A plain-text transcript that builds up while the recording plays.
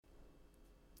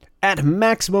At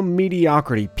Maximum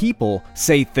Mediocrity, people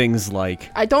say things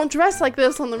like, I don't dress like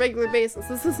this on the regular basis.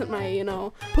 This isn't my,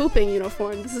 pooping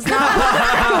uniform. This is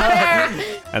not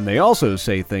and they also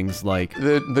say things like,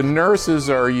 The nurses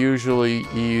are usually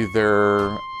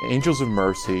either angels of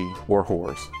mercy or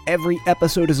whores. Every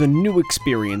episode is a new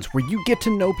experience where you get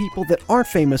to know people that aren't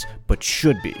famous but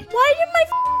should be. Why did my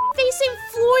facing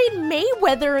Floyd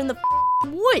Mayweather in the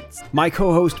woods? My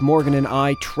co-host Morgan and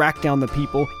I track down the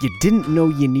people you didn't know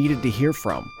you needed to hear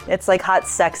from. It's like hot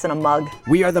sex in a mug.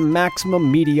 We are the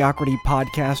Maximum Mediocrity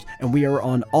Podcast, and we are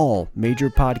on all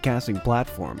major podcasting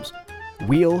platforms.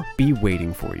 We'll be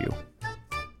waiting for you.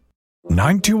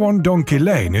 91 Donkey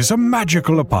Lane is a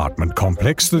magical apartment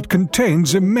complex that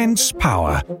contains immense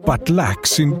power, but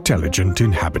lacks intelligent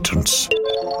inhabitants.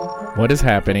 What is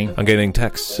happening? I'm getting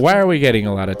texts. Why are we getting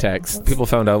a lot of texts? People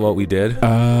found out what we did.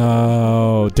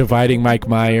 Oh, dividing Mike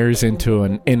Myers into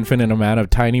an infinite amount of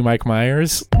tiny Mike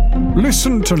Myers?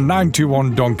 Listen to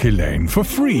 91 Donkey Lane for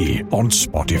free on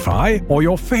Spotify or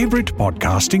your favorite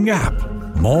podcasting app.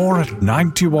 More at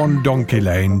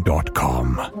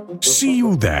 91donkeylane.com. See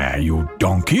you there, you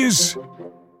donkeys.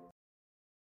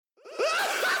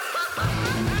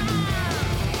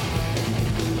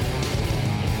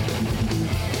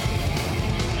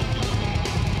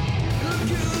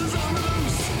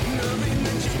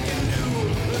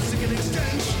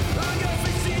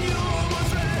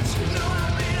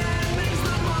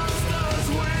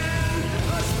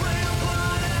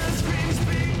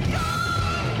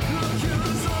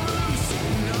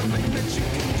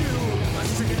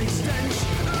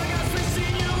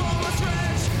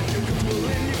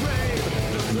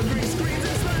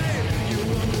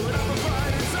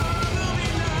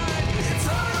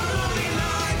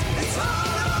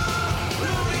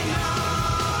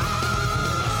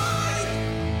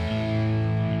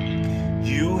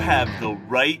 You have the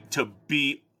right to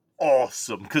be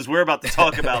awesome, because we're about to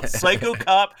talk about Psycho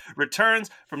Cop Returns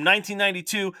from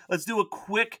 1992. Let's do a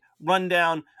quick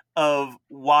rundown of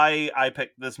why I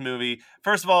picked this movie.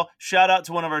 First of all, shout out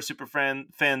to one of our super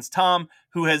fans, Tom,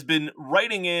 who has been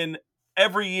writing in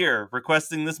every year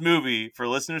requesting this movie for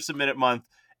Listener Submitted Month,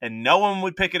 and no one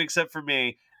would pick it except for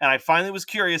me. And I finally was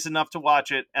curious enough to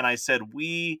watch it, and I said,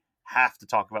 we have to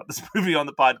talk about this movie on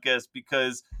the podcast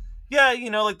because, yeah,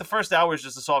 like the first hour is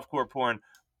just a softcore porn,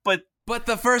 but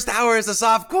the first hour is a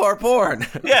softcore porn.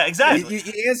 Yeah, exactly.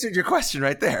 You answered your question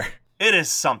right there. It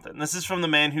is something. This is from the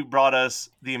man who brought us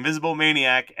The Invisible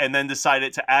Maniac and then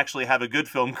decided to actually have a good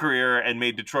film career and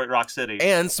made Detroit Rock City.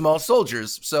 And Small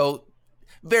Soldiers, so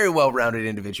very well-rounded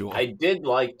individual. I did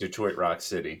like Detroit Rock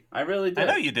City. I really did. I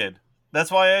know you did.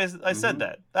 That's why I said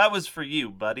that. That was for you,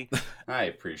 buddy. I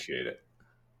appreciate it.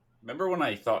 Remember when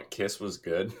I thought Kiss was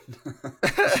good?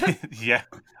 Yeah.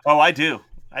 Oh, I do.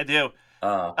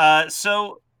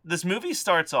 So this movie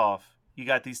starts off, you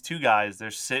got these two guys,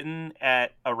 they're sitting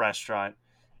at a restaurant,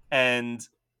 and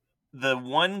the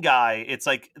one guy, it's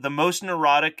like the most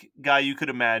neurotic guy you could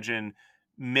imagine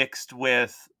mixed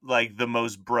with like the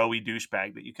most broy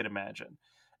douchebag that you could imagine.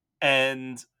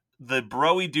 And the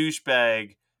broy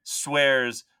douchebag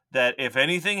swears that if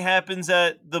anything happens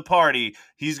at the party,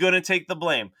 he's going to take the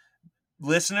blame.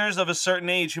 Listeners of a certain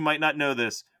age who might not know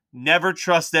this, never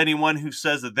trust anyone who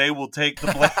says that they will take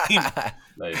the blame,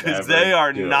 because they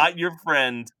are not your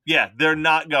friend. Yeah, they're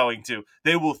not going to.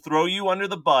 They will throw you under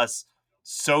the bus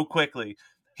so quickly.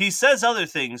 He says other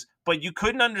things, but you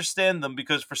couldn't understand them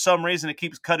because for some reason it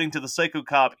keeps cutting to the Psycho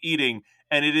Cop eating,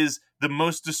 and it is the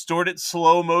most distorted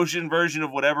slow motion version of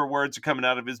whatever words are coming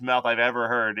out of his mouth I've ever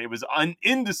heard. It was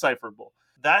indecipherable.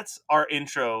 That's our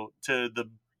intro to the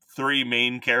three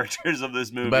main characters of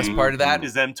this movie. The best part of that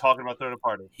is them talking about throwing a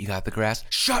party. You got the grass?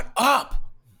 Shut up!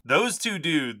 Those two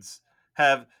dudes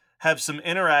have some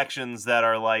interactions that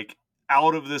are like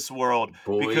out of this world.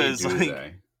 Boy, because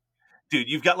like, dude,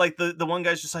 you've got like the one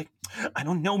guy's just like, I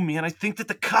don't know, man. I think that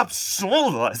the cops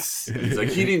saw us. He's like,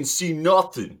 he didn't see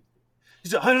nothing.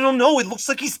 He's like, I don't know. It looks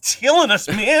like he's tailing us,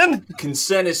 man.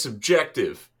 Consent is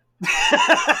subjective.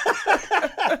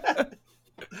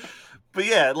 But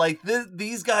yeah, like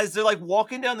these guys, they're like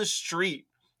walking down the street,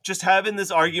 just having this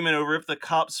argument over if the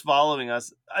cop's following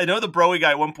us. I know the broy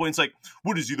guy at one point's like,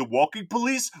 what is he, the walking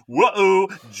police? Whoa,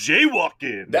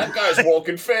 jaywalking. That guy's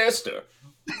walking faster.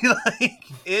 Like,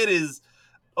 it is,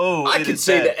 I could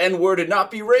say the N-word and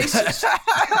not be racist.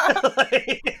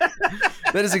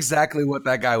 That is exactly what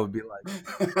that guy would be like.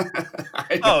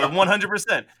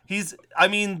 100%.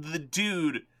 The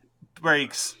dude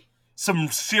breaks some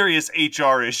serious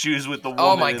HR issues with the woman.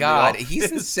 Oh my God,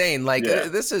 he's insane. Like,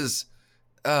 this is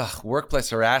workplace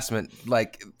harassment.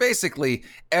 Like basically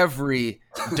every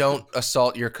don't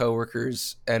assault your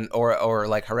coworkers or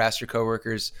like harass your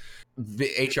coworkers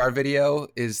HR video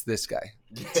is this guy.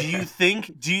 Do you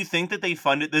think that they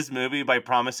funded this movie by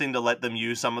promising to let them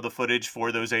use some of the footage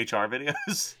for those HR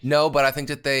videos? No, but I think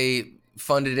that they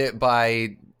funded it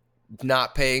by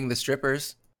not paying the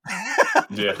strippers.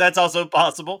 Yeah. That's also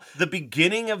possible. The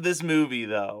beginning of this movie,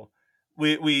 though,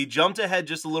 we jumped ahead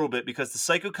just a little bit because the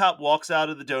psycho cop walks out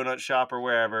of the donut shop or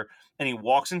wherever, and he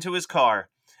walks into his car,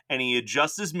 and he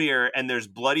adjusts his mirror, and there's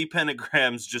bloody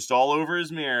pentagrams just all over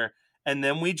his mirror, and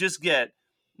then we just get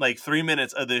like 3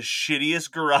 minutes of the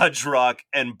shittiest garage rock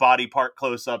and body part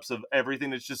close-ups of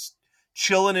everything that's just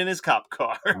chilling in his cop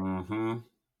car. Mm-hmm.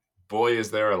 Boy,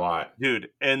 is there a lot. Dude,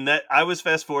 and that I was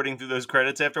fast forwarding through those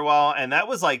credits after a while, and that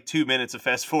was like 2 minutes of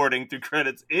fast forwarding through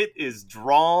credits. It is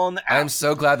drawn out. I'm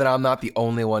so glad that I'm not the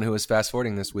only one who was fast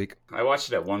forwarding this week. I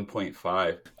watched it at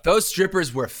 1.5. Those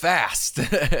strippers were fast.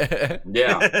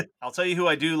 Yeah. I'll tell you who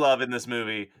I do love in this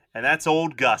movie, and that's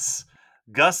old Gus.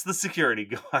 Gus the security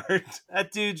guard.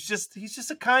 That dude's he's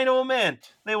just a kind old man.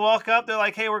 They walk up, they're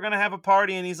like, hey, we're going to have a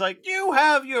party. And he's like, you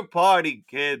have your party,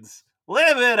 kids.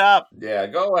 Live it up. Yeah,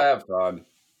 go have fun.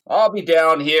 I'll be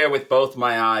down here with both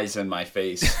my eyes and my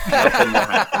face. Nothing will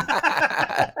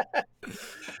happen.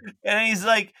 And he's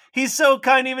like, he's so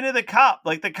kind even to the cop.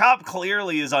 Like, the cop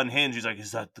clearly is unhinged. He's like,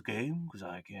 is that the game? Because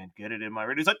I can't get it in my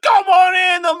radio. He's like, come on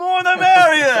in, the more the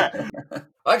merrier.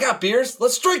 I got beers.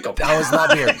 Let's drink them. That was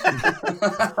not beer.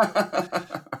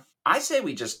 I say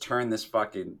we just turn this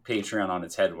fucking Patreon on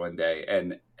its head one day,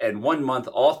 and 1 month,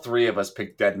 all three of us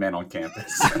pick Dead Man on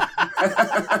Campus.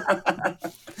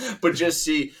 But just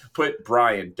put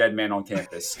Brian, Dead Man on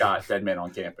Campus, Scott, Dead Man on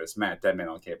Campus, Matt, Dead Man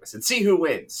on Campus, and see who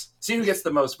wins. See who gets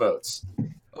the most votes.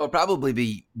 It'll probably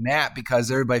be Matt because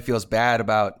everybody feels bad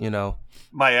about,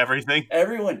 My everything.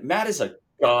 Matt is a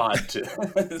god.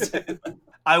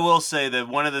 I will say that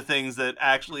one of the things that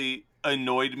actually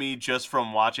annoyed me just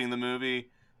from watching the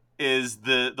movie is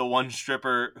the one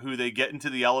stripper who they get into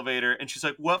the elevator and she's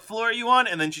like, what floor are you on?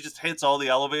 And then she just hits all the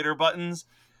elevator buttons.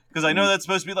 Because I know that's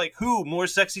supposed to be like, more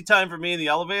sexy time for me in the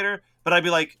elevator. But I'd be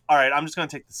like, all right, I'm just going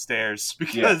to take the stairs.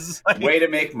 Because way to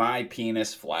make my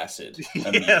penis flaccid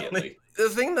immediately. The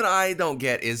thing that I don't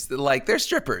get is that, like, they're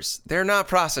strippers. They're not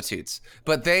prostitutes.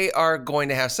 But they are going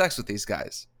to have sex with these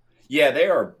guys. Yeah,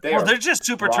 they're just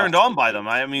super turned on by them.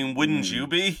 I mean, wouldn't you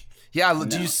be? Yeah, no.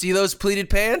 Do you see those pleated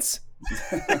pants?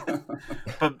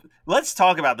 But let's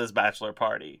talk about this bachelor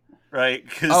party, right?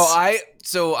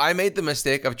 So I made the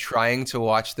mistake of trying to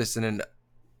watch this in an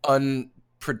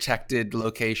unprotected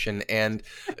location, and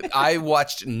I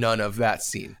watched none of that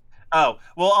scene. Oh,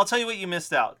 well, I'll tell you what you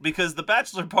missed out, because the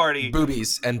bachelor party...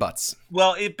 Boobies and butts.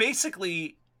 Well, it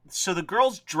basically... So the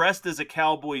girl's dressed as a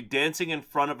cowboy dancing in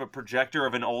front of a projector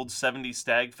of an old 70s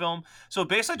stag film. So it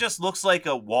basically just looks like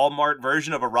a Walmart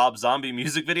version of a Rob Zombie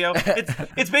music video.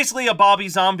 It's basically a Bobby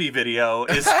Zombie video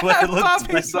is what it looks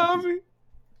Bobby like. Zombie?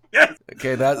 Yes.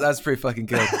 Okay, that's pretty fucking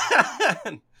good.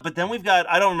 But then we've got,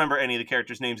 I don't remember any of the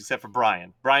characters' names except for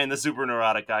Brian. Brian, the super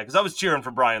neurotic guy, because I was cheering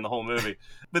for Brian the whole movie.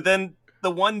 But then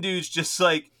the one dude's just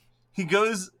like, he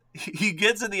gets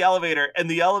in the elevator,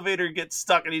 and the elevator gets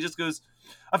stuck, and he just goes,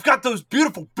 I've got those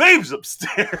beautiful babes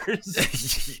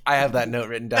upstairs. I have that note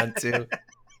written down too.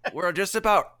 We're just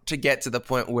about to get to the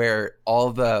point where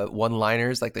all the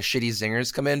one-liners, like the shitty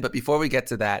zingers, come in. But before we get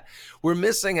to that, we're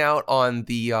missing out on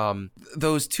the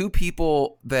those two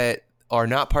people that are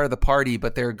not part of the party,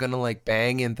 but they're gonna like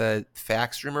bang in the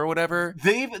fax room or whatever.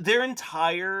 Their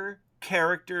entire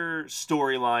character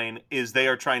storyline is they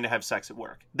are trying to have sex at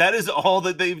work. That is all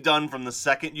that they've done from the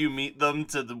second you meet them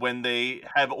to when they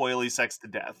have oily sex to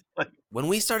death. When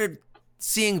we started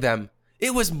seeing them,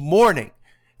 it was morning.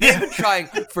 They've been trying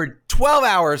for 12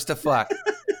 hours to fuck.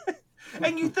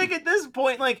 And you think at this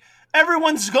point, like,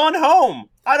 everyone's gone home.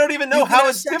 I don't even know how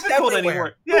it's difficult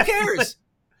anymore. Who cares?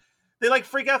 They like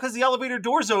freak out because the elevator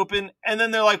door's open, and then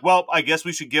they're like, well, I guess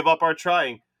we should give up our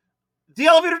trying. The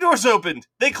elevator door's opened.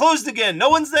 They closed again. No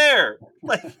one's there.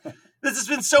 Like, this has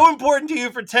been so important to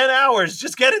you for 10 hours.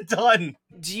 Just get it done.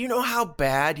 Do you know how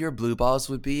bad your blue balls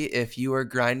would be if you were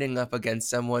grinding up against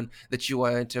someone that you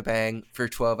wanted to bang for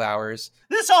 12 hours?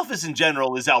 This office in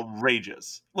general is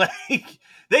outrageous. Like,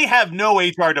 they have no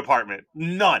HR department.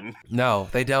 None. No,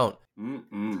 they don't.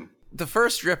 Mm-mm. The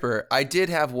first stripper, I did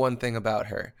have one thing about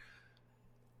her.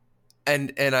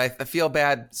 And I feel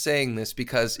bad saying this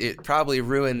because it probably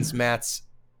ruins Matt's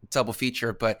double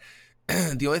feature, but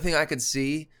the only thing I could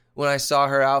see when I saw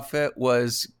her outfit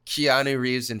was Keanu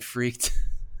Reeves in Freaked.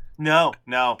 No,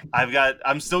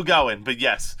 I'm still going, but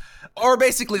yes. Or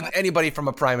basically anybody from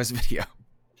a Primus video.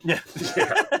 Yeah.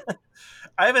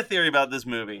 I have a theory about this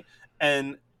movie,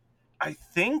 and I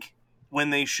think when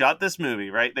they shot this movie,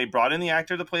 right, they brought in the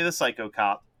actor to play the psycho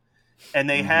cop, and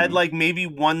they had like maybe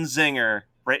one zinger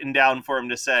written down for him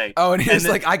to say. Oh, and he's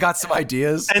like, I got some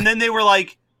ideas. And then they were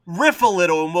like, riff a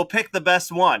little and we'll pick the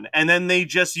best one. And then they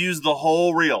just used the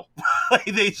whole reel. Like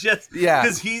they just,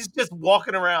 because he's just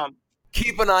walking around.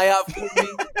 Keep an eye out for me.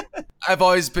 I've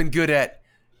always been good at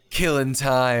killing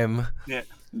time. Yeah.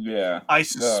 Yeah. I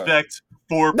suspect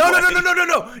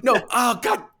foreplay. No. Oh,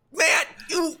 God, man.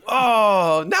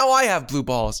 Now I have blue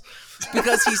balls.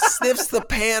 Because he sniffs the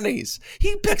panties.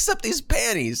 He picks up these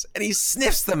panties and he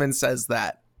sniffs them and says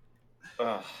that.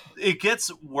 It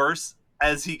gets worse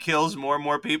as he kills more and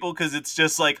more people because it's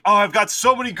just like, oh, I've got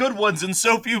so many good ones and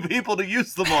so few people to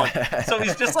use them on. So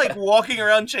he's just like walking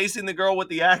around chasing the girl with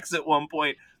the axe at one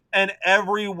point, and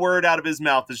every word out of his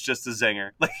mouth is just a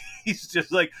zinger. Like he's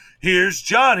just like, here's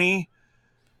Johnny.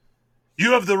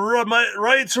 You have the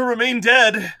right to remain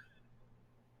dead.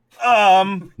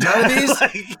 None of these?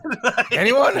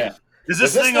 Anyone? Yeah. Is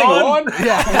this thing on?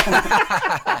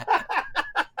 Yeah.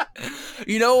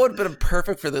 You know what would have been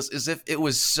perfect for this is if it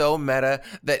was so meta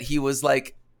that he was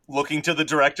like looking to the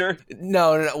director.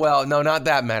 No, not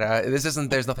that meta.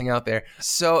 There's nothing out there.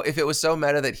 So if it was so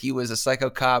meta that he was a psycho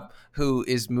cop who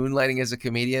is moonlighting as a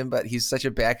comedian, but he's such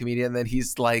a bad comedian that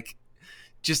he's like,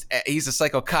 he's a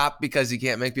psycho cop because he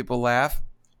can't make people laugh.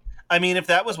 I mean, if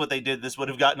that was what they did, this would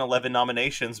have gotten 11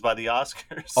 nominations by the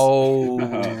Oscars. Oh.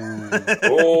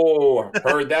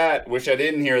 Heard that. Wish I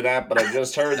didn't hear that, but I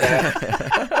just heard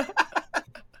that.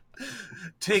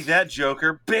 Take that,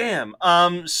 Joker. Bam.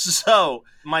 So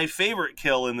my favorite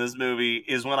kill in this movie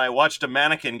is when I watched a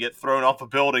mannequin get thrown off a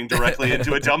building directly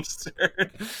into a dumpster.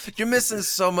 You're missing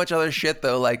so much other shit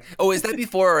though. Like, is that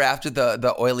before or after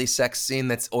the oily sex scene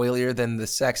that's oilier than the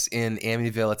sex in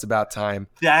Amityville? It's About Time.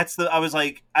 I was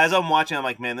like, as I'm watching, I'm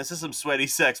like, man, this is some sweaty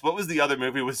sex. What was the other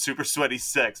movie with super sweaty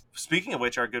sex? Speaking of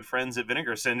which, our good friends at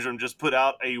Vinegar Syndrome just put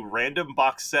out a random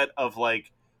box set of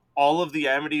like all of the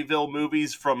Amityville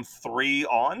movies from 3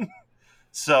 on.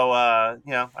 So, I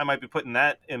might be putting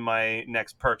that in my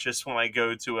next purchase when I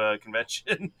go to a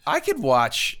convention. I could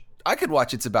watch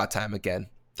It's About Time again.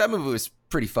 That movie was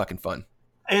pretty fucking fun.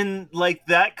 And like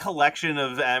that collection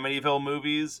of Amityville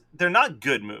movies, they're not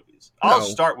good movies. I'll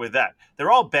start with that.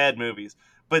 They're all bad movies.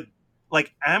 But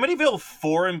like Amityville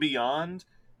 4 and beyond,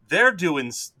 they're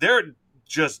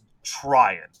just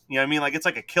trying. You know what I mean? Like it's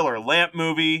like a killer lamp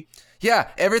movie. Yeah,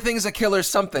 everything's a killer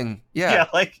something. Yeah,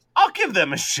 like I'll give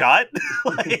them a shot.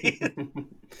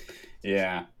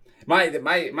 Yeah,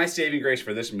 my saving grace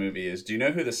for this movie is: do you know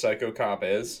who the psycho cop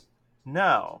is?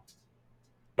 No.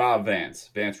 Bob Vance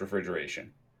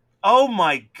Refrigeration. Oh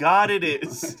my God, it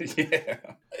is. Yeah,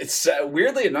 it's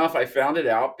weirdly enough, I found it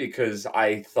out because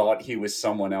I thought he was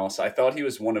someone else. I thought he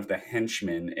was one of the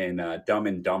henchmen in Dumb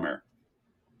and Dumber.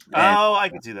 And I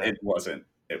can see that. It wasn't.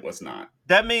 It was not.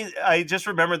 That means I just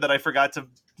remembered that I forgot to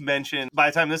mention, by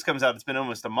the time this comes out, it's been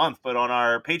almost a month, but on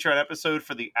our Patreon episode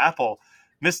for the Apple,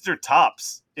 Mr.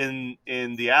 Tops in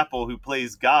the Apple, who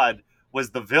plays God,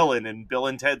 was the villain in Bill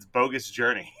and Ted's Bogus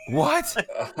Journey. What?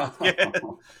 Yeah.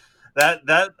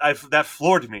 That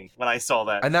floored me when I saw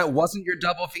that. And that wasn't your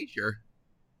double feature.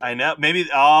 I know. Maybe.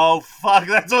 Oh, fuck.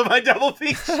 That's what my double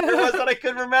feature was that I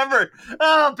couldn't remember.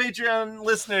 Oh, Patreon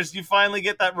listeners, you finally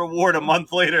get that reward a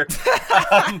month later.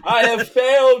 I have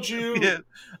failed you. Yeah,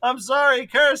 I'm sorry.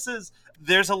 Curses.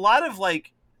 There's a lot of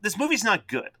like, this movie's not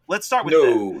good. Let's start with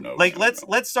that.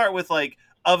 Let's start with like,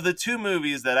 of the 2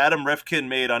 movies that Adam Rifkin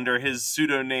made under his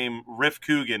pseudonym Riff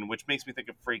Coogan, which makes me think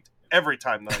of Freaked every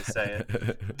time that I say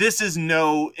it. This is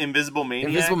no Invisible Maniac.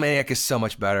 Invisible Maniac is so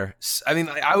much better. I mean,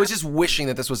 I was just wishing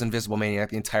that this was Invisible Maniac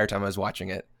the entire time I was watching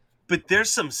it. But there's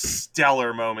some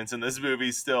stellar moments in this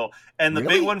movie still. And the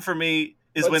big one for me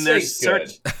is when there's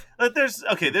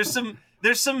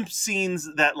there's some scenes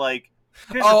that like,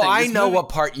 I know what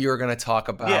part you're going to talk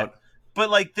about. Yeah. But,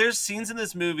 like, there's scenes in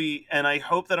this movie, and I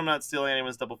hope that I'm not stealing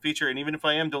anyone's double feature, and even if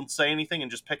I am, don't say anything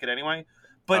and just pick it anyway.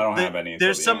 But I don't have any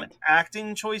there's some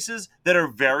acting choices that are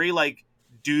very, like,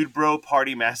 Dude Bro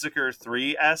Party Massacre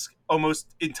 3-esque,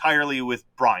 almost entirely with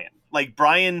Brian. Like,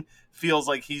 Brian feels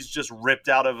like he's just ripped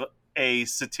out of a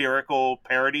satirical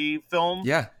parody film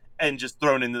and just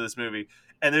thrown into this movie.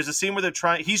 And there's a scene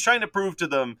where he's trying to prove to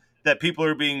them that people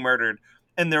are being murdered.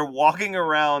 and they're walking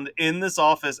around in this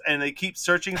office and they keep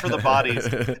searching for the bodies.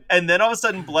 And then all of a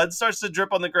sudden blood starts to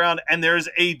drip on the ground and there's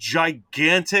a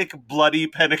gigantic bloody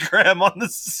pentagram on the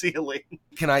ceiling.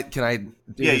 Can I do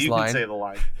this line? Can say the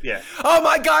line. Yeah. Oh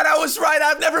my God, I was right.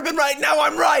 I've never been right. Now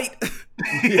I'm right.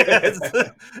 As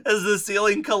the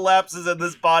ceiling collapses and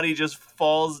this body just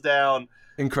falls down.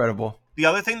 Incredible. The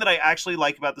other thing that I actually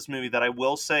like about this movie that I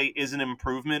will say is an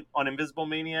improvement on Invisible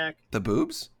Maniac. The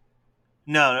boobs?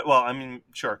 No, well, I mean,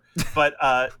 sure. But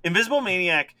Invisible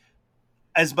Maniac,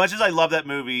 as much as I love that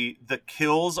movie, the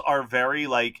kills are very,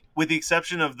 like, with the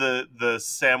exception of the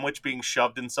sandwich being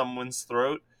shoved in someone's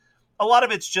throat, a lot of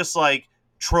it's just, like,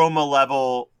 trauma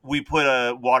level, we put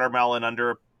a watermelon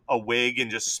under a wig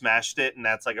and just smashed it, and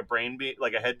that's like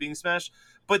a head being smashed.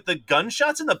 But the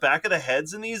gunshots in the back of the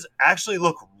heads in these actually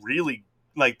look really,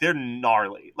 like, they're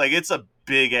gnarly. Like, it's a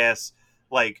big-ass,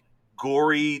 like,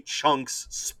 gory chunks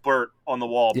spurt on the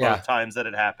wall both times that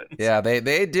it happens. Yeah,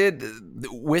 they did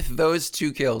with those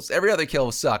 2 kills. Every other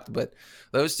kill sucked, but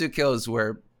those 2 kills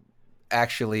were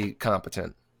actually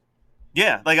competent.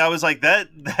 Yeah, like I was like, that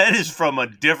is from a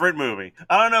different movie.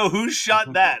 I don't know who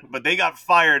shot that, but they got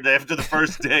fired after the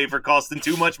first day for costing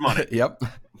too much money. Yep.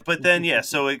 But then, yeah,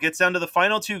 so it gets down to the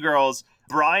final 2 girls.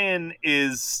 Brian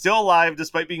is still alive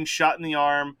despite being shot in the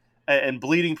arm and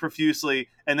bleeding profusely,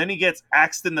 and then he gets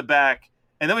axed in the back,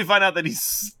 and then we find out that he's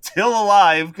still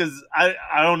alive because I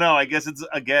don't know, I guess it's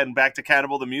again back to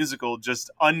Cannibal the Musical, just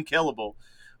unkillable.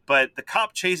 But the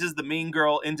cop chases the main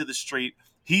girl into the street,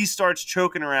 he starts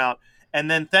choking her out, and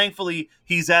then thankfully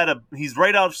he's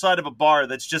right outside of a bar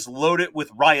that's just loaded with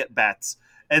riot bats,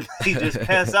 and they just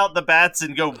pass out the bats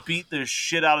and go beat the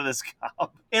shit out of this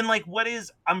cop. And like what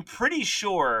is, I'm pretty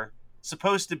sure,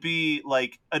 supposed to be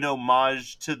like an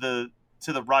homage to the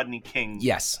Rodney King.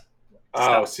 Yes.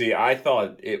 Oh, see, I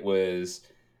thought it was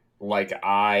like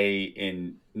I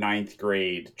in 9th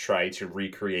grade tried to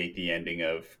recreate the ending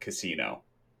of Casino,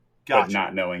 but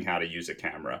not knowing how to use a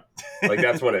camera. Like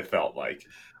that's what it felt like.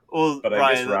 Well, but Brian,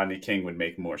 I guess Rodney King would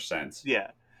make more sense.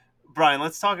 Yeah. Brian,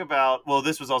 let's talk about, well,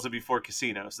 this was also before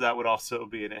Casino, so that would also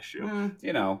be an issue.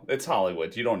 You know, it's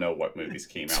Hollywood. You don't know what movies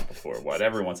came out before what.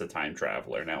 Everyone's a time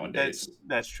traveler nowadays.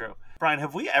 That's true. Brian,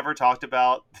 have we ever talked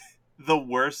about the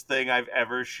worst thing I've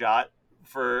ever shot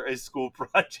for a school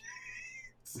project?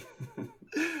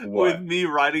 With me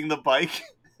riding the bike?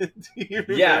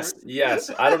 Yes.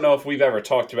 I don't know if we've ever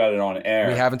talked about it on air.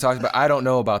 We haven't talked about, I don't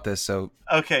know about this, so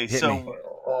okay, so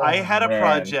I had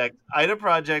a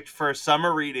project for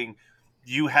summer reading.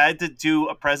 You had to do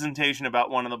a presentation about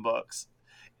one of the books.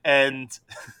 And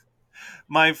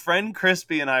my friend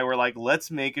Crispy and I were like,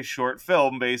 let's make a short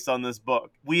film based on this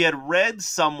book. We had read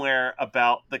somewhere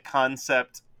about the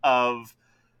concept of,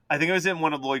 I think it was in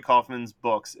one of Lloyd Kaufman's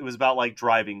books. It was about like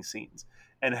driving scenes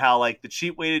and how like the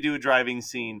cheap way to do a driving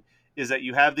scene is that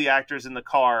you have the actors in the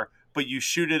car, but you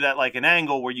shoot it at like an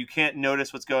angle where you can't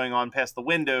notice what's going on past the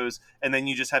windows. And then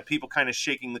you just have people kind of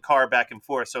shaking the car back and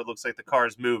forth. So it looks like the car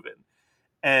is moving.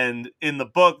 And in the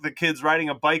book, the kid's riding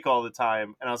a bike all the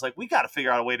time. And I was like, we got to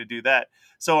figure out a way to do that.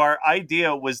 So our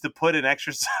idea was to put an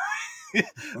exercise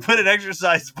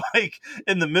bike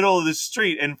in the middle of the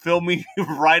street and film me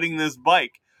riding this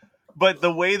bike. But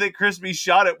the way that Crispy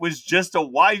shot it was just a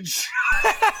wide shot.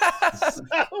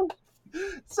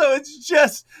 So it's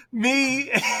just me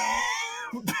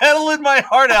pedaling my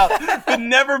heart out, but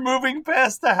never moving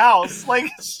past the house.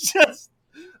 Like, it's just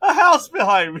a house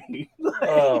behind me.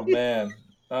 Oh, man.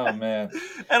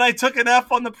 And I took an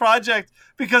F on the project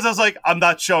because I was like, I'm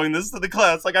not showing this to the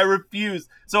class. Like, I refused.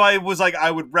 So I was like,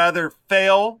 I would rather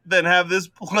fail than have this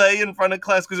play in front of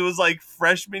class because it was like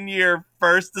freshman year,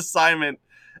 first assignment.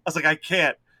 I was like, I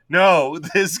can't. No,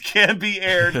 this can't be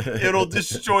aired. It'll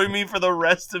destroy me for the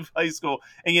rest of high school.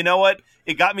 And you know what?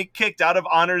 It got me kicked out of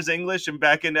honors English and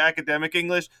back into academic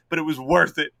English, but it was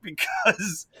worth it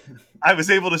because I was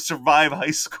able to survive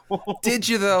high school. Did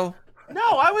you, though? No,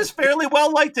 I was fairly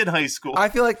well liked in high school. I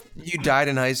feel like you died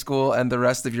in high school and the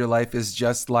rest of your life is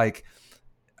just like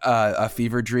a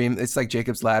fever dream. It's like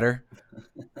Jacob's Ladder.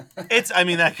 I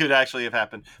mean, that could actually have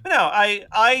happened. But no,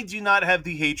 I do not have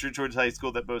the hatred towards high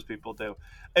school that most people do.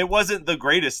 It wasn't the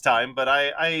greatest time, but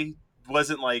I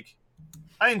wasn't like,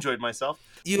 I enjoyed myself.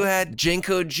 You had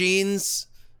Jenko jeans,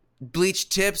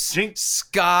 bleached tips,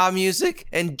 ska music,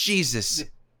 and Jesus.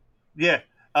 Yeah.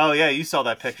 Oh, yeah, you saw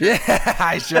that picture. Yeah,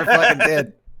 I sure fucking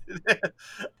did.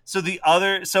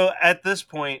 So at this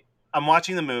point, I'm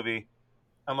watching the movie.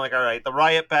 I'm like, all right, the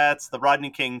riot bats, the Rodney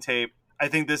King tape. I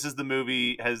think this is the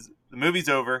movie's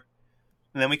over.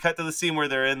 And then we cut to the scene where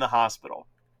they're in the hospital.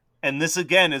 And this,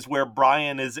 again, is where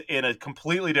Brian is in a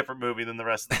completely different movie than the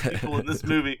rest of the people in this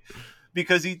movie.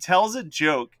 because he tells a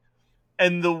joke,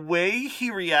 and the way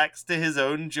he reacts to his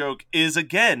own joke is,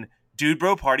 again, Dude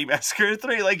Bro Party Massacre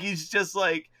 3. Like, he's just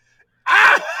like,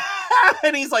 ah!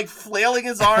 And he's like flailing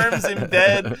his arms in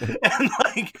bed,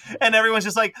 and everyone's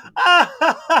just like,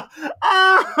 ah!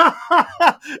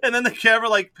 And then the camera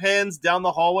like pans down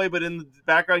the hallway, but in the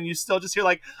background you still just hear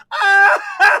like,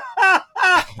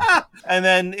 ah! And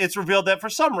then it's revealed that for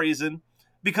some reason,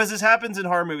 because this happens in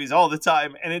horror movies all the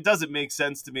time, and it doesn't make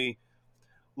sense to me,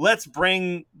 let's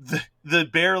bring the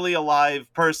barely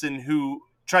alive person who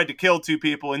tried to kill two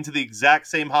people into the exact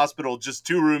same hospital just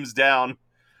 2 rooms down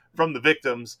from the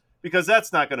victims, because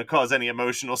that's not going to cause any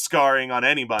emotional scarring on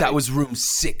anybody. That was room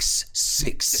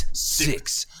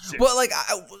 666. Well, like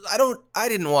I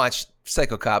didn't watch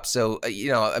Psycho Cop, so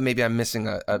maybe I'm missing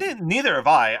a. Neither have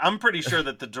I. I'm pretty sure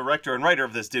that the director and writer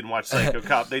of this didn't watch Psycho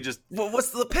Cop. They just. Well,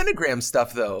 what's the pentagram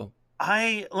stuff though?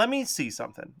 Let me see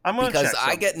something. I'm going to check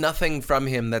something. I get nothing from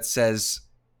him that says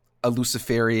a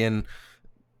Luciferian,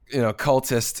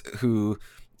 cultist who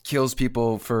kills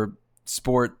people for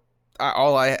sport.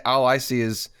 All I see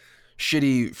is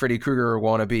shitty Freddy Krueger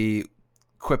wannabe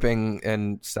quipping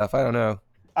and stuff. I don't know.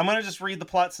 I'm going to just read the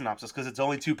plot synopsis because it's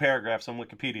only 2 paragraphs on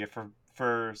Wikipedia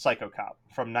for Psycho Cop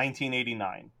from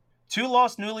 1989. 2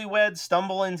 lost newlyweds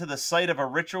stumble into the site of a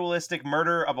ritualistic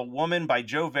murder of a woman by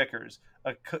Joe Vickers,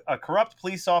 a corrupt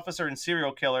police officer and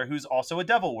serial killer who's also a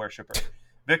devil worshiper.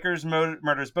 Vickers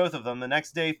murders both of them. The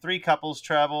next day, 3 couples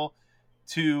travel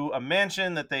to a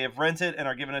mansion that they have rented and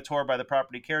are given a tour by the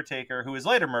property caretaker, who is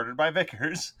later murdered by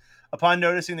Vickers. Upon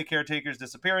noticing the caretaker's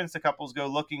disappearance, the couples go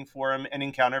looking for him and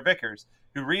encounter Vickers,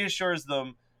 who reassures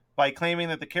them by claiming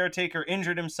that the caretaker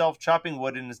injured himself chopping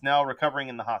wood and is now recovering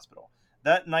in the hospital.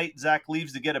 That night, Zach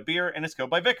leaves to get a beer and is killed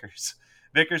by Vickers.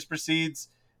 Vickers proceeds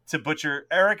to butcher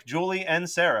Eric, Julie, and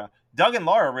Sarah. Doug and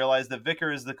Laura realize that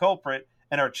Vickers is the culprit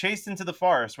and are chased into the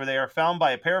forest, where they are found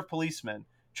by a pair of policemen,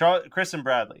 Chris and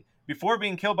Bradley. Before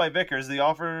being killed by Vickers, the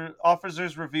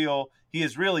officers reveal he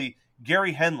is really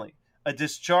Gary Henley, a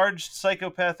discharged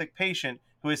psychopathic patient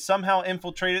who has somehow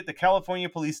infiltrated the California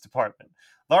Police Department.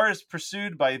 Laura is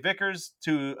pursued by Vickers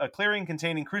to a clearing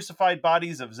containing crucified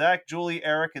bodies of Zach, Julie,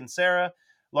 Eric, and Sarah.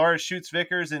 Laura shoots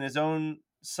Vickers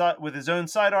with his own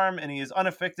sidearm, and he is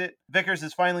unaffected. Vickers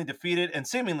is finally defeated and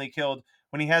seemingly killed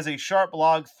when he has a sharp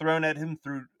log thrown at him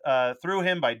through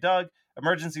him by Doug.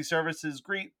 Emergency services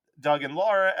greet Doug and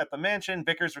Laura at the mansion.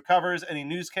 Vickers recovers, and a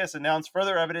newscast announced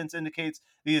further evidence indicates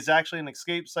that he is actually an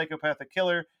escaped psychopathic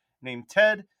killer named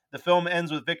Ted. The film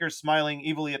ends with Vickers smiling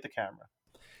evilly at the camera.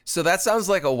 So that sounds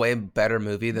like a way better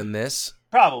movie than this.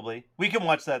 Probably. We can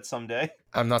watch that someday.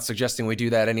 I'm not suggesting we do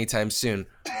that anytime soon.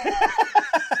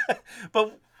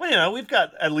 But, we've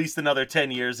got at least another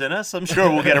 10 years in us. I'm sure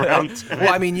we'll get around to it.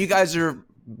 Well, I mean, you guys are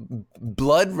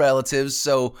blood relatives,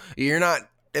 so you're not,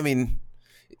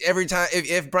 every time,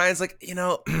 if Brian's like,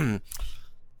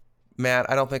 Matt,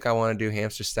 I don't think I want to do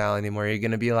Hamster Style anymore, you're going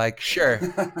to be like, sure.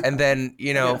 And then,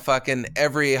 fucking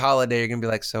every holiday, you're going to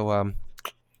be like, so,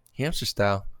 Hamster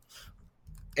Style.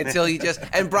 Until you just,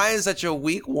 and Brian's such a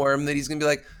weak worm that he's going to be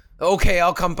like, okay,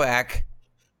 I'll come back.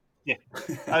 Yeah.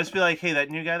 I'll just be like, hey, that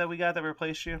new guy that we got that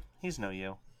replaced you, he's no you.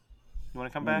 You want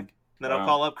to come back? Then I'll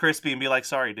call up Crispy and be like,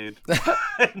 sorry, dude.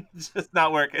 It's just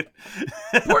not working.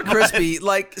 Poor Crispy,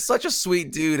 like, such a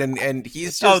sweet dude, and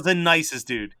he's just... the nicest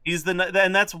dude. He's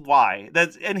and that's why.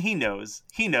 And he knows.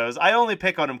 He knows. I only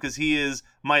pick on him because he is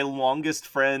my longest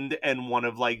friend and one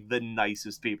of, like, the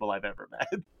nicest people I've ever met.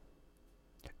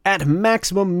 At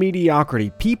Maximum Mediocrity,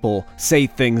 people say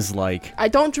things like, I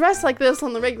don't dress like this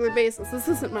on the regular basis. This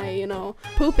isn't my,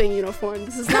 pooping uniform.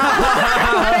 This is not what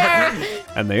I wear.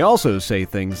 And they also say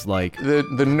things like,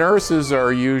 the nurses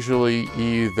are usually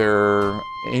either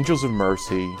angels of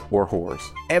mercy or whores.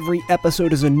 Every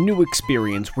episode is a new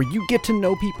experience where you get to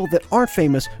know people that aren't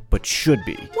famous but should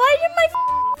be. Why did my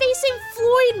facing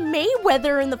Floyd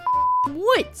Mayweather in the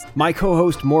woods? My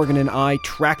co-host Morgan and I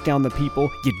track down the people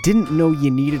you didn't know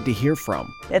you needed to hear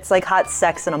from. It's like hot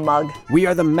sex in a mug. We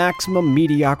are the Maximum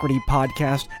Mediocrity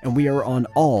Podcast, and we are on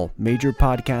all major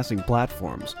podcasting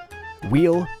platforms.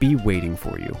 We'll be waiting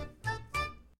for you.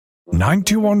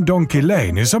 91 Donkey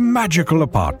Lane is a magical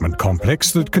apartment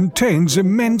complex that contains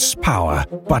immense power,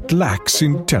 but lacks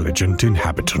intelligent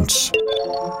inhabitants.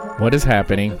 What is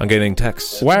happening? I'm getting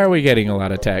texts. Why are we getting a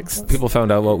lot of texts? People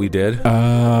found out what we did.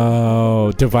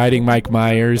 Oh, dividing Mike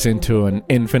Myers into an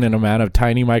infinite amount of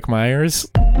tiny Mike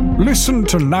Myers? Listen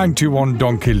to 91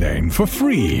 Donkey Lane for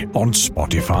free on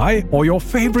Spotify or your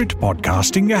favorite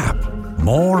podcasting app.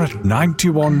 More at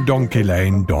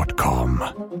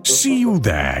 91donkeylane.com. See you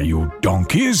there, you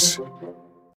donkeys.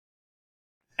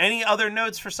 Any other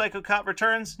notes for Psycho Cop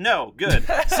Returns? No. Good.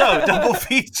 So, double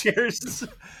features.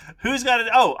 Who's got it?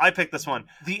 Oh, I picked this one.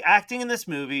 The acting in this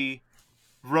movie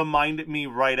reminded me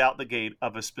right out the gate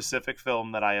of a specific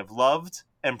film that I have loved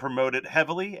and promoted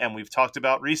heavily, and we've talked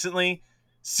about recently.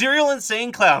 Serial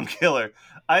Insane Clown Killer.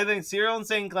 I think Serial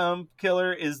Insane Clown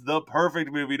Killer is the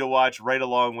perfect movie to watch right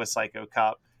along with Psycho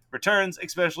Cop Returns,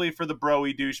 especially for the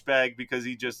broy douchebag, because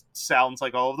he just sounds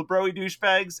like all of the broy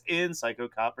douchebags in Psycho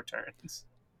Cop Returns.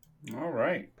 All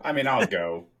right. I mean, I'll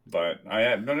go, but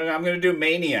I'm going to do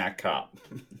Maniac Cop.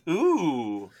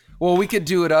 Ooh. Well, we could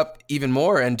do it up even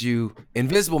more and do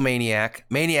Invisible Maniac,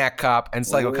 Maniac Cop, and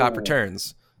Psycho Cop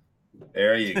Returns.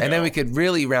 There you go. And then we could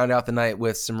really round out the night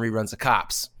with some reruns of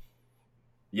Cops.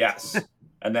 Yes.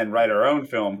 And then write our own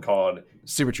film called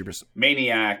Super Troopers.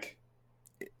 Maniac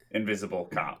Invisible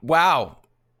Cop. Wow.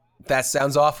 That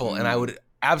sounds awful, and I would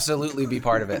absolutely be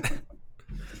part of it.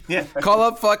 Yeah. Call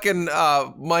up fucking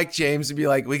Mike James and be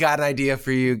like, we got an idea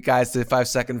for you guys to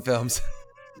 5-second films.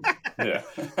 Yeah.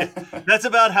 That's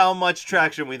about how much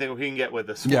traction we think we can get with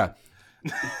this one. Yeah.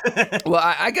 Well,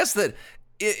 I guess that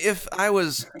if I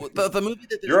was the movie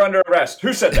that you're under arrest.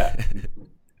 Who said that?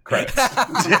 Credits.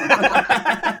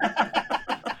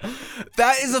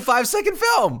 That is a 5-second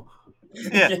film.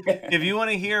 Yeah. If you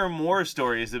want to hear more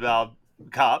stories about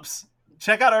cops,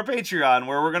 check out our Patreon,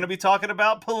 where we're going to be talking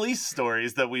about police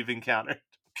stories that we've encountered.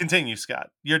 Continue, Scott.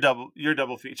 Your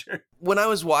double feature. When I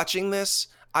was watching this,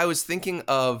 I was thinking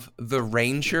of The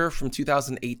Ranger from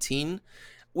 2018,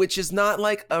 which is not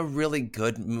like a really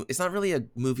good it's not really a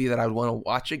movie that I would want to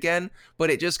watch again, but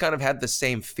it just kind of had the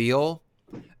same feel.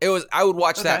 I would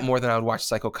watch that more than I would watch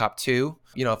Psycho Cop 2,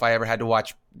 if I ever had to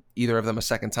watch either of them a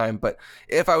second time. But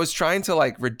if I was trying to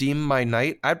like redeem my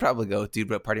night, I'd probably go with Dude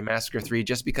Bro Party Massacre 3,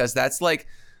 just because that's like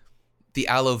the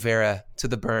aloe vera to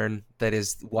the burn that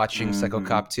is watching Psycho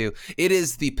Cop 2. It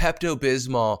is the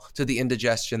Pepto-Bismol to the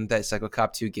indigestion that Psycho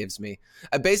Cop 2 gives me.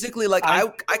 Basically, like I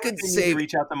could say,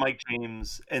 reach out to Mike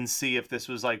James and see if this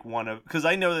was like one of, because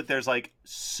I know that there's like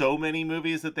so many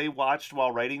movies that they watched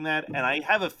while writing that, and I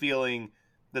have a feeling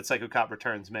that Psycho Cop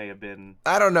Returns may have been.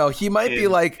 I don't know. He might be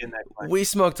like, we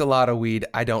smoked a lot of weed.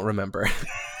 I don't remember.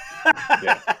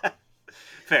 Yeah.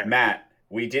 Fair. Matt,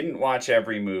 we didn't watch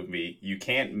every movie. You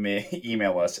can't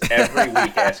email us every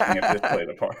week asking if this played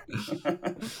a part.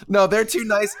 No, they're too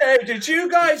nice. Hey, did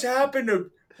you guys happen to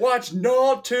watch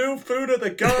Gnaw 2, Food of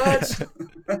the Gods?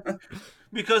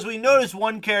 Because we noticed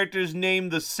one character's name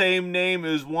the same name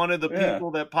as one of the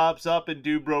people that pops up in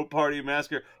Dude Bro Party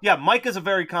Massacre. Yeah, Mike is a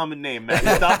very common name, Matt.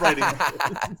 Stop writing.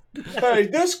 Hey,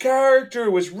 this character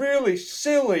was really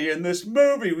silly in this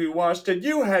movie we watched, and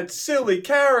you had silly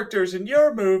characters in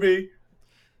your movie.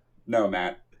 No,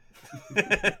 Matt.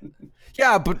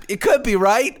 Yeah, but it could be,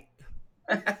 right?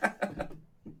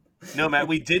 No, Matt,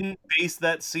 we didn't base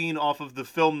that scene off of the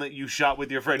film that you shot with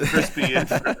your friend Crispy.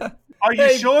 Are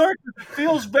you sure? It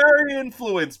feels very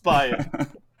influenced by it.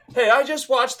 Hey, I just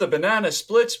watched the Banana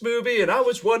Splits movie, and I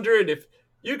was wondering if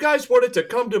you guys wanted to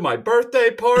come to my birthday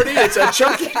party. It's at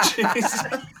Chuck E. Cheese.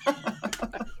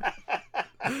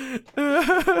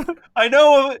 I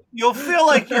know you'll feel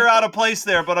like you're out of place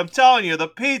there, but I'm telling you, the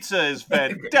pizza is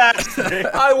fantastic.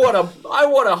 I won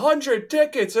 100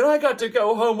 tickets, and I got to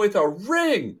go home with a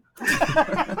ring.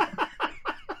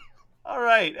 All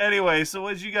right. Anyway, so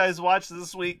what did you guys watch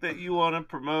this week that you want to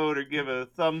promote or give a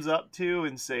thumbs up to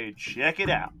and say, check it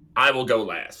out? I will go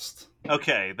last.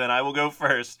 Okay, then I will go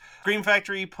first. Scream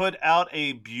Factory put out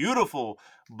a beautiful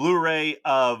Blu-ray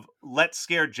of Let's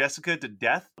Scare Jessica to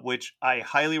Death, which I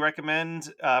highly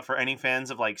recommend for any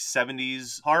fans of like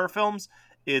 70s horror films.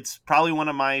 It's probably one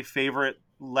of my favorite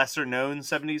lesser-known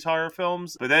 70s horror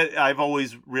films, but I've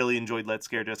always really enjoyed Let's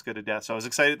Scare Jessica to Death, so I was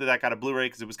excited that got a Blu-ray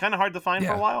because it was kind of hard to find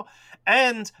for a while,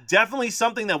 and definitely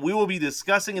something that we will be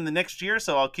discussing in the next year,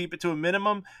 so I'll keep it to a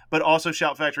minimum. But also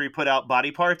Shout Factory put out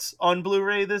Body Parts on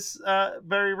Blu-ray this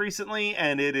very recently,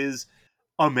 and it is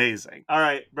amazing. All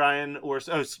right, Brian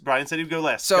Brian said he'd go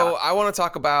last. So Scott. I want to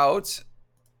talk about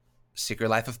Secret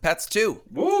Life of Pets 2.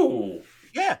 Woo!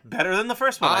 Yeah, better than the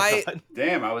first one. I thought.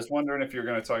 Damn, I was wondering if you were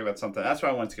going to talk about something. That's why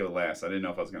I wanted to go last. I didn't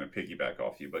know if I was going to piggyback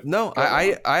off you, but no,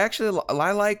 I actually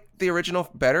like the original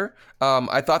better.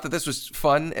 I thought that this was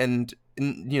fun and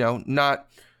not.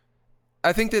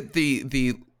 I think that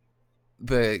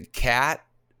the cat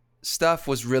stuff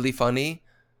was really funny,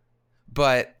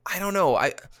 but I don't know.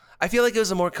 I feel like it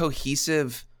was a more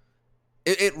cohesive.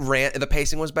 It ran. The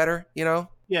pacing was better.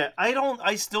 Yeah,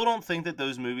 I still don't think that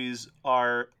those movies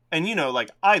are. And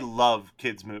I love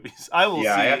kids movies. I will.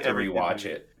 Yeah, see I have to every rewatch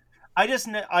it.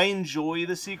 I enjoy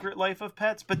The Secret Life of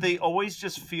Pets, but they always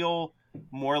just feel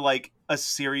more like a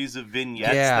series of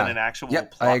vignettes Yeah. than an actual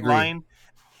Yep, I plot agree. line.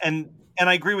 And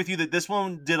I agree with you that this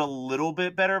one did a little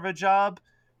bit better of a job,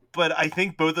 but I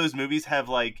think both those movies have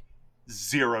like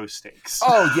zero stakes.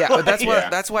 Oh yeah, Like,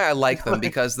 that's why I like them,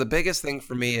 because the biggest thing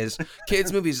for me is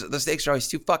kids movies. The stakes are always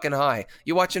too fucking high.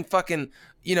 You're watching fucking,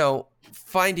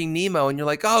 Finding Nemo, and you're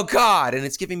like, oh god, and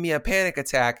it's giving me a panic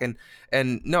attack.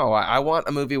 And no, I want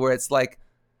a movie where it's like,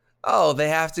 oh, they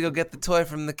have to go get the toy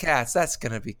from the cats. That's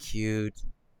gonna be cute.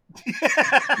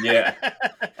 Yeah.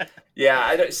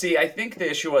 I don't see. I think the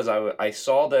issue was I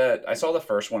saw the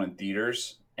first one in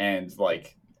theaters, and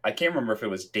like I can't remember if it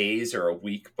was days or a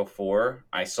week before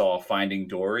I saw Finding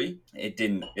Dory. It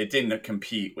didn't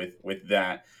compete with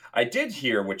that. I did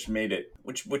hear, which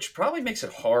probably makes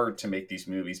it hard to make these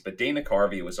movies, but Dana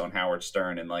Carvey was on Howard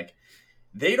Stern, and like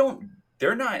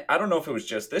they're not, I don't know if it was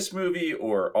just this movie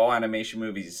or all animation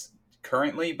movies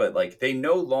currently, but like they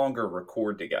no longer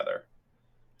record together.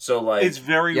 So like it's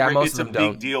very it's a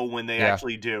big deal when they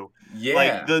actually do. Yeah.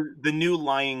 Like the new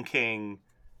Lion King,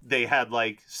 they had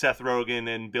like Seth Rogen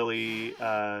and Billy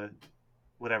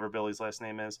whatever Billy's last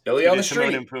name is. Billy on the Timon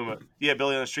Street. and Pumbaa. Yeah,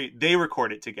 Billy on the Street. They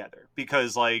record it together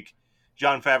because like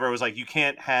Jon Favreau was like, you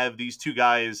can't have these two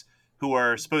guys who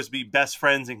are supposed to be best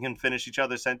friends and can finish each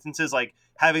other's sentences. Like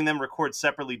having them record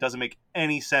separately doesn't make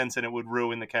any sense, and it would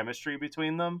ruin the chemistry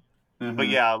between them. Mm-hmm. But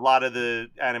yeah, a lot of the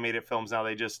animated films now,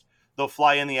 they'll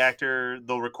fly in the actor,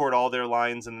 they'll record all their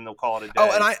lines, and then they'll call it a day. Oh,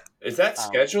 and is that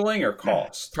scheduling or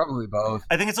cost? Probably both.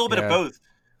 I think it's a little bit of both.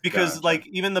 Because Gotcha. like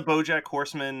even the BoJack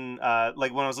Horseman,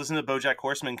 like when I was listening to BoJack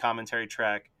Horseman commentary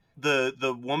track,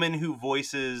 the woman who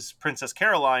voices Princess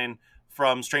Caroline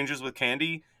from Strangers with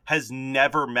Candy has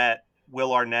never met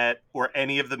Will Arnett or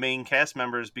any of the main cast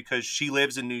members because she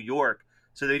lives in New York.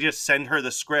 So they just send her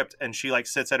the script, and she like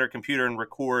sits at her computer and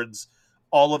records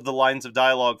all of the lines of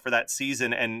dialogue for that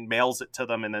season and mails it to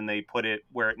them, and then they put it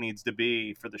where it needs to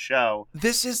be for the show.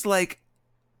 This is like,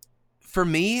 for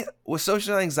me, with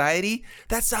social anxiety,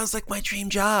 that sounds like my dream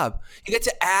job. You get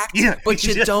to act, but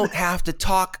you don't have to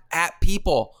talk at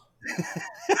people.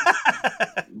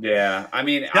 Yeah, I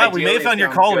mean, God, we may have found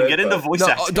your calling. Get into voice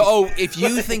acting. If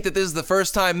you think that this is the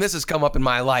first time this has come up in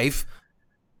my life,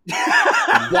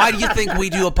 why do you think we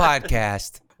do a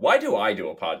podcast? Why do I do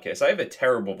a podcast? I have a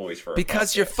terrible voice for a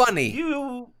because podcast. You're funny.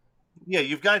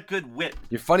 You've got good wit.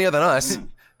 You're funnier than us.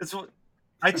 That's what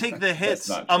I take the hits.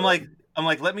 not I'm true.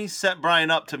 like, let me set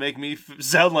Brian up to make me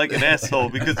sound like an asshole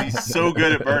because he's so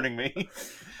good at burning me.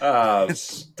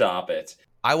 Stop it.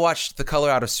 I watched The Color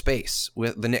Out of Space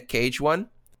with the Nick Cage one.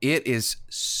 It is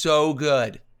so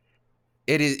good.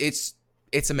 It's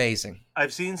amazing.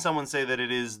 I've seen someone say that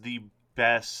it is the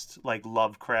best like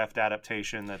Lovecraft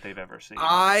adaptation that they've ever seen. But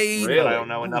I don't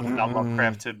know enough about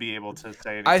Lovecraft to be able to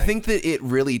say anything. I think that it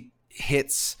really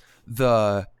hits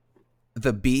the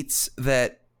beats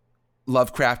that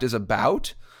Lovecraft is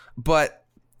about, but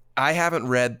I haven't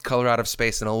read Color Out of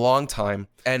Space in a long time,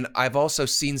 and I've also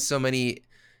seen so many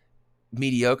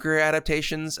mediocre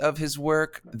adaptations of his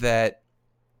work that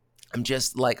I'm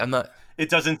just like, I'm not. It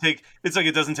doesn't take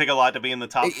a lot to be in the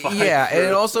top 5. Yeah, and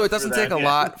it doesn't take a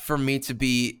lot for me to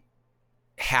be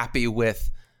happy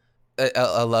with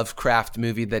a Lovecraft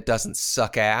movie that doesn't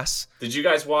suck ass. Did you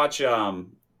guys watch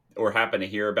or happen to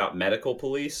hear about Medical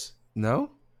Police?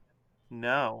 No.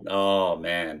 Oh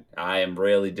man, I am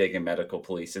really digging Medical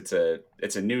Police. It's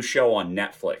a new show on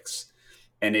Netflix,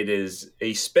 and it is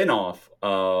a spin-off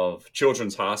of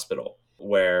Children's Hospital,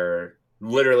 where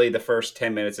literally the first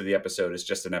 10 minutes of the episode is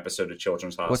just an episode of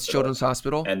Children's Hospital. What's Children's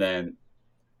Hospital? And then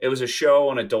it was a show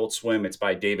on Adult Swim. It's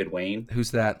by David Wayne. Who's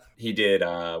that? He did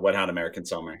Wet Hot American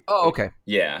Summer. Oh, okay.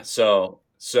 Yeah, so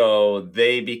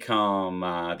they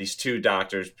become these two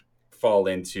doctors fall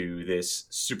into this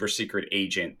super secret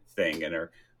agent thing and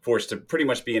are forced to pretty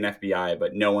much be an FBI,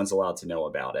 but no one's allowed to know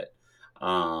about it.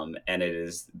 And it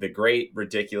is the great,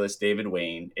 ridiculous David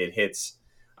Wayne. It hits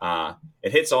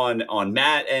on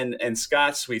Matt and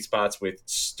Scott's sweet spots with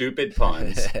stupid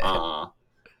puns.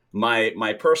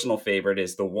 My personal favorite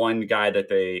is the one guy that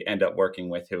they end up working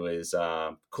with, who is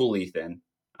Cool Ethan,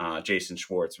 Jason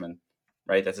Schwartzman,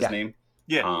 right? That's his name.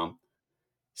 Yeah.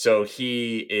 So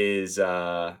he is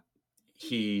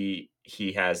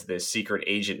he has this secret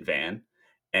agent van,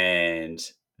 and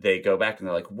they go back and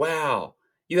they're like, "Wow,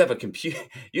 you have a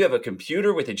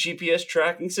computer with a GPS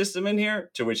tracking system in here?"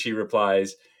 To which he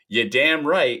replies, "You damn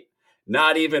right.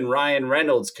 Not even Ryan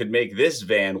Reynolds could make this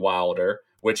van wilder,"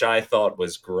 which I thought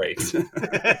was great.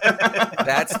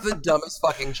 That's the dumbest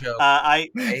fucking joke. I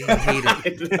hate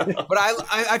it. But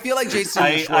I feel like Jason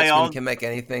Schwartzman can make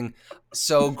anything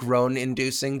so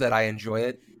groan-inducing that I enjoy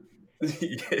it.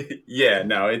 Yeah,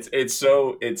 no, it's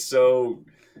so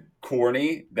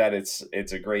corny that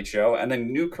it's a great show. And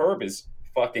then New Curb is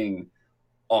fucking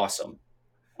awesome.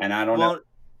 And I don't know if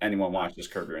anyone watches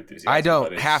Curb Your Enthusiasm. I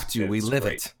don't have to. We live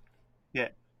great. it.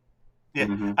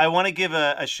 Yeah. I want to give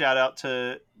a shout out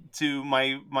to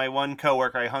my one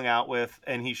coworker I hung out with,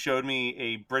 and he showed me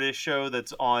a British show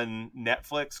that's on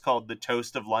Netflix called The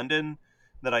Toast of London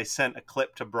that I sent a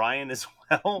clip to Brian as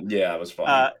well. Yeah, it was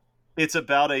funny. It's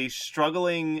about a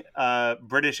struggling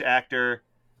British actor,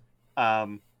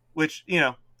 which,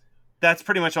 that's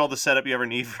pretty much all the setup you ever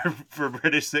need for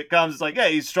British sitcoms. It's like,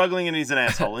 hey, he's struggling and he's an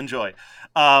asshole. Enjoy.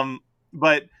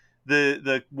 But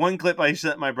the one clip I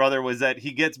sent my brother was that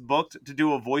he gets booked to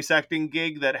do a voice acting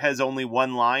gig that has only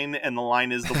one line, and the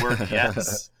line is the word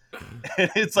yes. And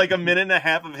it's like a minute and a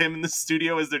half of him in the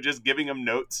studio as they're just giving him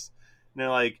notes. And they're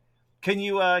like, can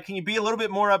you be a little bit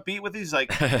more upbeat with these? He's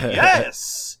like,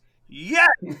 yes. Yeah.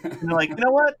 And they're like, you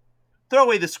know what? Throw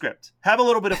away the script. Have a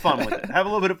little bit of fun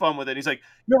with it. He's like,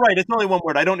 you're right. It's only one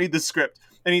word. I don't need the script.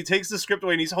 And he takes the script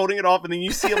away and he's holding it off. And then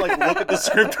you see him like look at the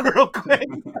script real quick.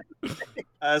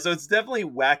 So it's definitely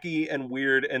wacky and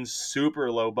weird and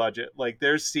super low budget. Like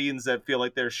there's scenes that feel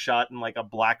like they're shot in like a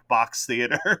black box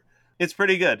theater. It's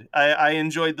pretty good. I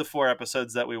enjoyed the 4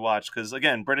 episodes that we watched because,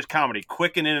 again, British comedy,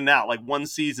 quick and in and out. Like one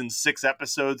season, 6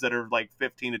 episodes that are like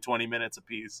 15 to 20 minutes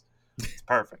apiece. It's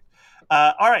perfect.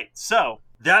 All right, so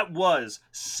that was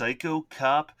Psycho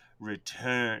Cop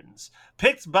Returns,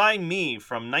 picked by me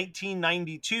from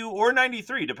 1992 or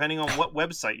 93, depending on what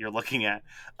website you're looking at.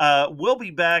 We'll be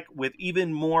back with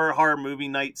even more horror movie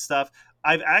night stuff.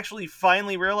 I've actually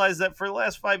finally realized that for the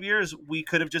last 5 years, we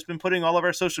could have just been putting all of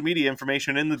our social media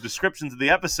information in the descriptions of the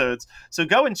episodes. So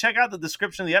go and check out the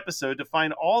description of the episode to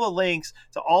find all the links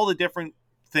to all the different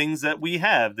things that we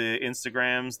have, the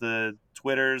Instagrams, the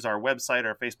Twitters, our website,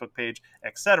 our Facebook page,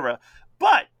 etc.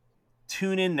 But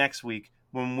tune in next week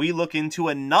when we look into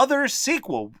another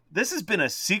sequel. This has been a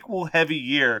sequel-heavy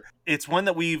year. It's one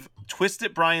that we've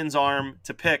twisted Brian's arm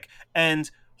to pick,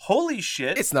 and holy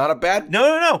shit. It's not a bad...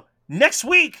 No. Next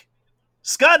week,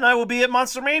 Scott and I will be at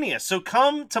Monster Mania. So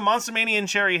come to Monster Mania in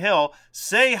Cherry Hill,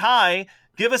 say hi,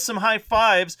 give us some high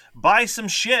fives, buy some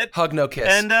shit. Hug, no kiss.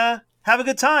 And have a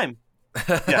good time.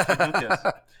 Yeah, no kiss.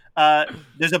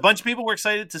 There's a bunch of people we're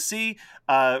excited to see.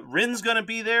 Rin's going to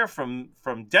be there from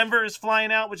Denver is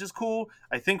flying out, which is cool.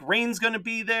 I think Rain's going to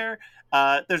be there.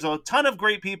 There's a ton of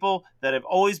great people that have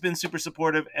always been super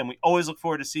supportive, and we always look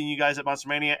forward to seeing you guys at Monster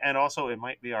Mania. And also, it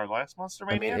might be our last Monster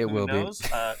Mania. It will be.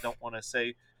 Don't want to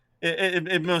say.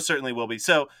 It most certainly will be.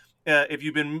 So if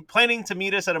you've been planning to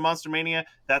meet us at a Monster Mania,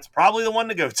 that's probably the one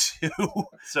to go to.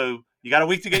 So you got a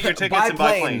week to get your tickets and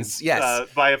buy planes. Yes.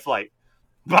 Buy a flight.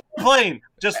 Buy a plane.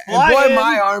 Just fly and boy, in.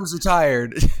 my arms are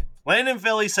tired. Land in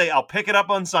Philly, say, I'll pick it up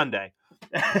on Sunday.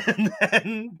 And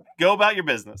then go about your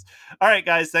business. All right,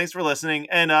 guys, thanks for listening.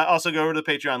 And also go over to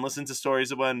the Patreon, listen to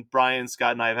stories of when Brian,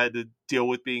 Scott, and I have had to deal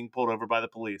with being pulled over by the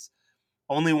police.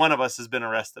 Only one of us has been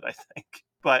arrested, I think.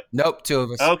 But nope, 2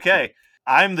 of us. Okay.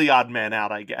 I'm the odd man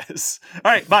out, I guess.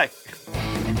 All right, bye.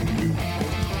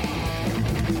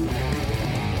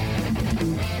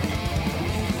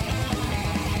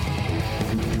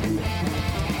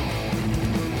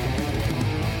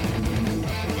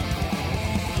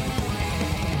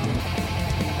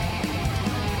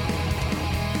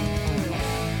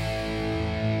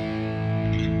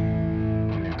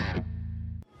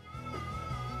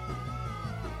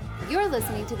 You're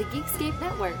listening to the Geekscape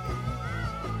Network.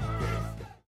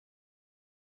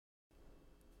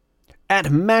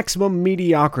 At Maximum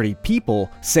Mediocrity, people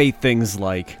say things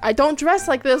like, I don't dress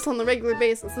like this on the regular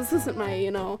basis. This isn't my,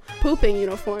 pooping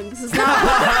uniform. This is not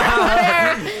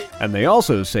and they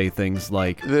also say things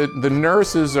like, The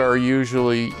nurses are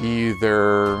usually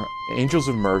either angels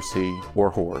of mercy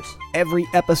or whores. Every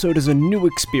episode is a new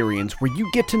experience where you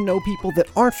get to know people that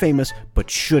aren't famous but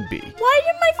should be. Why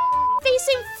did my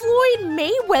facing Floyd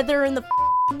Mayweather in the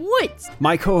woods?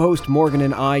 My co-host Morgan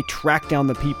and I track down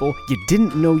the people you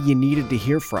didn't know you needed to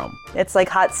hear from. It's like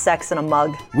hot sex in a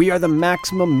mug. We are the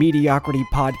Maximum Mediocrity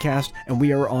Podcast, and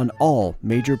we are on all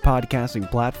major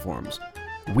podcasting platforms.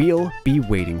 We'll be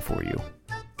waiting for you.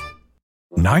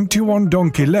 91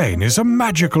 Donkey Lane is a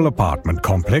magical apartment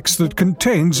complex that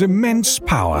contains immense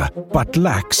power, but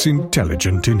lacks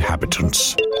intelligent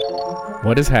inhabitants.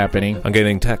 What is happening? I'm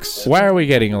getting texts. Why are we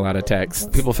getting a lot of texts?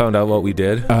 People found out what we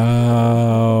did.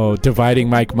 Oh, dividing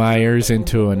Mike Myers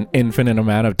into an infinite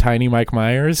amount of tiny Mike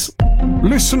Myers?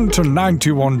 Listen to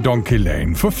 91 Donkey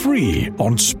Lane for free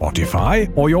on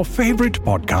Spotify or your favorite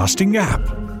podcasting app.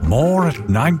 More at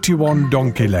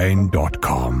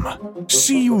 91donkeylane.com.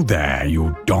 See you there,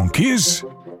 you donkeys.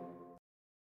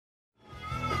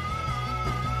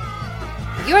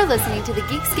 You're listening to the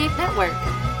Geekscape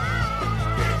Network.